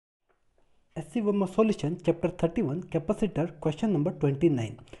SC Verma solution, chapter 31, capacitor, question number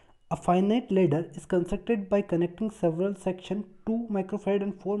 29. A finite ladder is constructed by connecting several sections 2 microfarad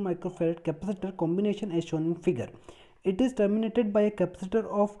and 4 microfarad capacitor combination as shown in figure. It is terminated by a capacitor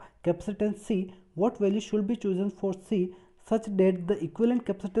of capacitance C. What value should be chosen for C such that the equivalent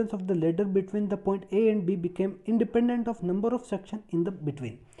capacitance of the ladder between the point A and B became independent of number of sections in the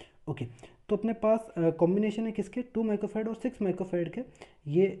between. Okay तो अपने पास combination है किसके 2 microfarad और 6 microfarad के।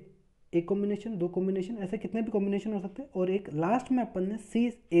 ये एक combination, दो combination, ऐसे कितने भी कॉम्बिनेशन हो सकते हैं और एक लास्ट में अपन ने सी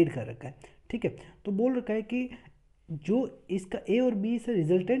ऐड कर रखा है। ठीक है, तो बोल रखा है कि जो इसका ए और बी से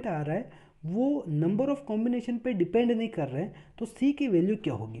रिजल्टेंट आ रहा है वो नंबर ऑफ कॉम्बिनेशन पे डिपेंड नहीं कर रहे हैं, तो सी की वैल्यू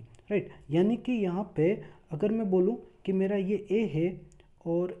क्या होगी, राइट। यानी कि यहाँ पे अगर मैं बोलूँ कि मेरा ये ए है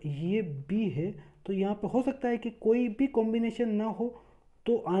और ये बी है, तो यहाँ पे हो सकता है कि कोई भी कॉम्बिनेशन ना हो,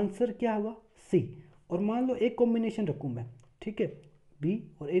 तो आंसर क्या होगा सी। और मान लो एक कॉम्बिनेशन रखूँ मैं, ठीक है, बी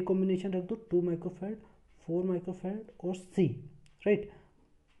और एक कॉम्बिनेशन रख दो 2 माइक्रोफैरड 4 माइक्रोफैरड और सी, राइट।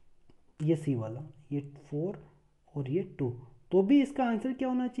 ये सी वाला, ये 4 और ये 2, तो भी इसका आंसर क्या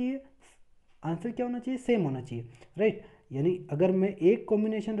होना चाहिए, आंसर क्या होना चाहिए, सेम होना चाहिए, राइट। यानी अगर मैं एक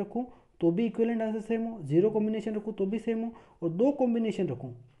कॉम्बिनेशन रखूँ तो भी इक्विवेलेंट आंसर सेम हो, 0 कॉम्बिनेशन रखूँ तो भी सेम हो, और दो कॉम्बिनेशन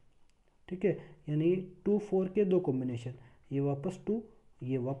रखूँ, ठीक है, यानी 2 4 के दो कॉम्बिनेशन, ये वापस 2,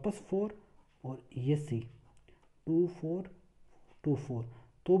 ये वापस 4 और ये सी 2 4 2 4,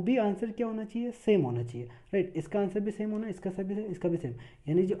 तो भी आंसर क्या होना चाहिए, सेम होना चाहिए, राइट। इसका आंसर भी सेम होना, इसका भी सेम, इसका भी सेम,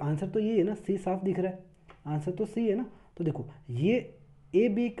 यानी जो आंसर तो ये है ना, सी साफ दिख रहा है, आंसर तो सी है ना। तो देखो ये ए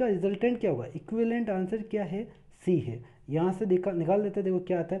बी का रिजल्टेंट क्या होगा, इक्विवेलेंट आंसर क्या है, सी है। यहाँ से निकाल देते हैं, देखो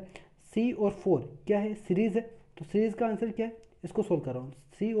क्या आता है, सी और 4 क्या है, सीरीज़ है, तो सीरीज़ का आंसर क्या है, इसको सोल्व कर रहा हूँ,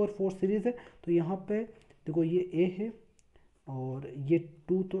 सी और 4 सीरीज़ है, तो यहाँ पे देखो ये ए है और ये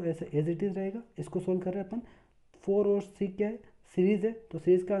 2 तो ऐसे एज इट इज़ रहेगा, इसको सोल्व कर रहे हैं अपन। 4 और सी क्या है, सीरीज़ है, तो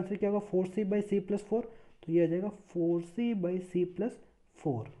सीरीज़ का आंसर क्या होगा, 4c बाई सी प्लस 4, तो ये आ जाएगा 4c by C plus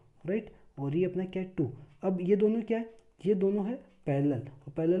 4, right. और ये अपना क्या है 2। अब ये दोनों क्या है, ये दोनों है पैरेलल,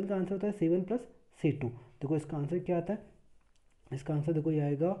 और पैरेलल का आंसर होता है C1 प्लस C2। देखो इसका आंसर क्या आता है, इसका आंसर देखो ये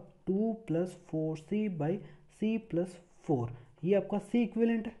आएगा 2 plus 4c by C plus 4, ये आपका सी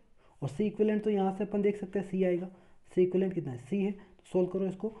इक्विवेलेंट है। और सी इक्विवेलेंट तो यहाँ से अपन देख सकते हैं सी आएगा, सी इक्विवेलेंट कितना है, सी है, तो सोल्व करो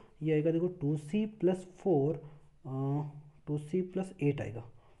इसको, ये आएगा देखो 2c प्लस 4, 2c प्लस 8 आएगा,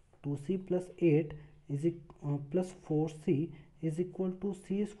 2c plus 8 is plus 4c is equal to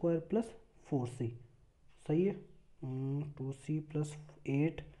C square plus 4c, सही है। 2c प्लस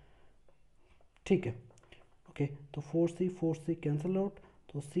 8, ठीक है, ओके, तो 4c कैंसल आउट,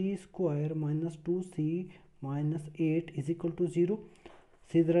 तो सी square minus 2c minus 8 is equal to 0।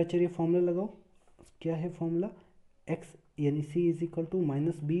 सी जरा चलिए फॉर्मूला लगाओ, क्या है फॉर्मूला, एक्स यानी सी is equal to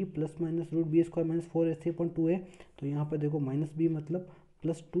minus B plus minus root B square minus 4ac/2 है, तो यहाँ पर देखो माइनस बी मतलब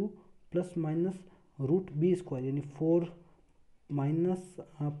plus 2 plus minus root B square यानी 4 माइनस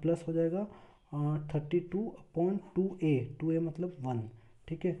प्लस हो जाएगा 32/2a, 2a मतलब 1,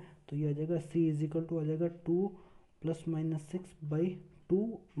 ठीक है। तो ये आ जाएगा c इज इक्वल टू आ जाएगा 2 प्लस माइनस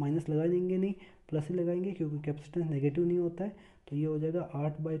 6/2, माइनस लगा देंगे नहीं, प्लस ही लगाएंगे क्योंकि कैपेसिटेंस नेगेटिव नहीं होता है, तो ये हो जाएगा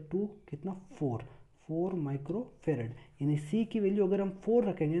 8/2 कितना 4 माइक्रोफेरेड। यानी c की वैल्यू अगर हम 4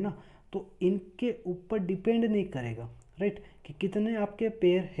 रखेंगे ना, तो इनके ऊपर डिपेंड नहीं करेगा, राइट, कि कितने आपके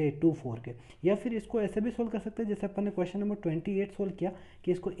पेयर है 2 4 के। या फिर इसको ऐसे भी सोल्व कर सकते हैं जैसे अपन ने क्वेश्चन नंबर 28 सोल्व किया,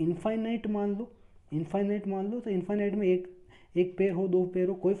 कि इसको इनफाइनाइट मान लो, इनफाइनाइट मान लो, तो इनफाइनाइट में एक पेयर हो, दो पेयर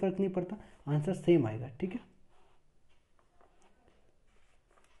हो, कोई फ़र्क नहीं पड़ता, आंसर सेम आएगा, ठीक है।